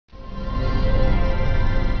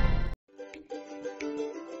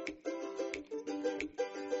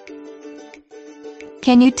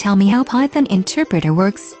Can you tell me how Python interpreter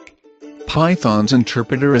works? Python's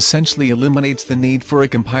interpreter essentially eliminates the need for a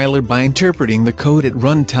compiler by interpreting the code at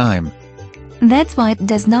runtime. That's why it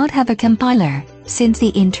does not have a compiler, since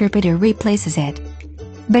the interpreter replaces it.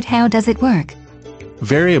 But how does it work?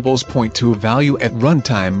 Variables point to a value at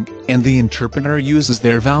runtime, and the interpreter uses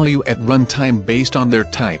their value at runtime based on their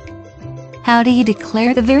type. How do you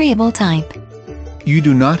declare the variable type? You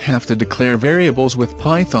do not have to declare variables with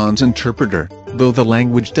Python's interpreter, though the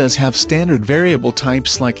language does have standard variable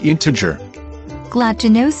types like integer. Glad to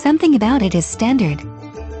know something about it is standard.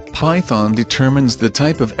 Python determines the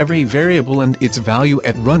type of every variable and its value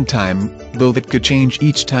at runtime, though that could change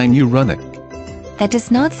each time you run it. That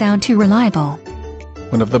does not sound too reliable.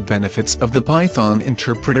 One of the benefits of the Python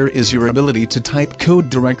interpreter is your ability to type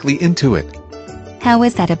code directly into it. How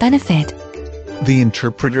is that a benefit? The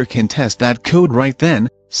interpreter can test that code right then,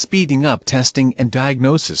 speeding up testing and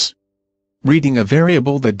diagnosis. Reading a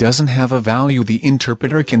variable that doesn't have a value, the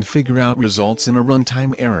interpreter can figure out results in a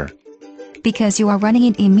runtime error. Because you are running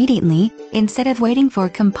it immediately, instead of waiting for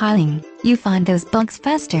compiling, you find those bugs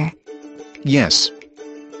faster. Yes.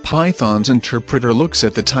 Python's interpreter looks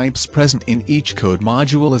at the types present in each code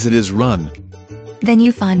module as it is run. Then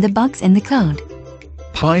you find the bugs in the code.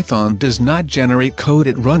 Python does not generate code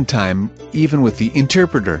at runtime, even with the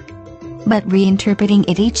interpreter. But reinterpreting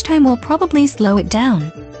it each time will probably slow it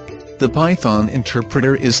down. The Python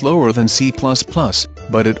interpreter is slower than C++,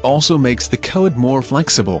 but it also makes the code more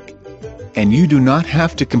flexible. And you do not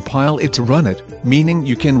have to compile it to run it, meaning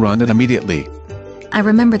you can run it immediately. I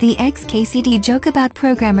remember the XKCD joke about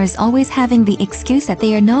programmers always having the excuse that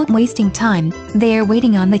they are not wasting time, they are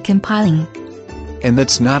waiting on the compiling. And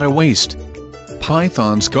that's not a waste.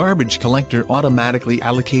 Python's garbage collector automatically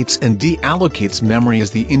allocates and deallocates memory as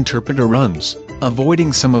the interpreter runs,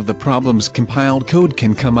 avoiding some of the problems compiled code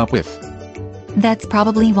can come up with. That's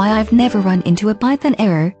probably why I've never run into a Python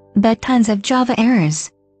error, but tons of Java errors.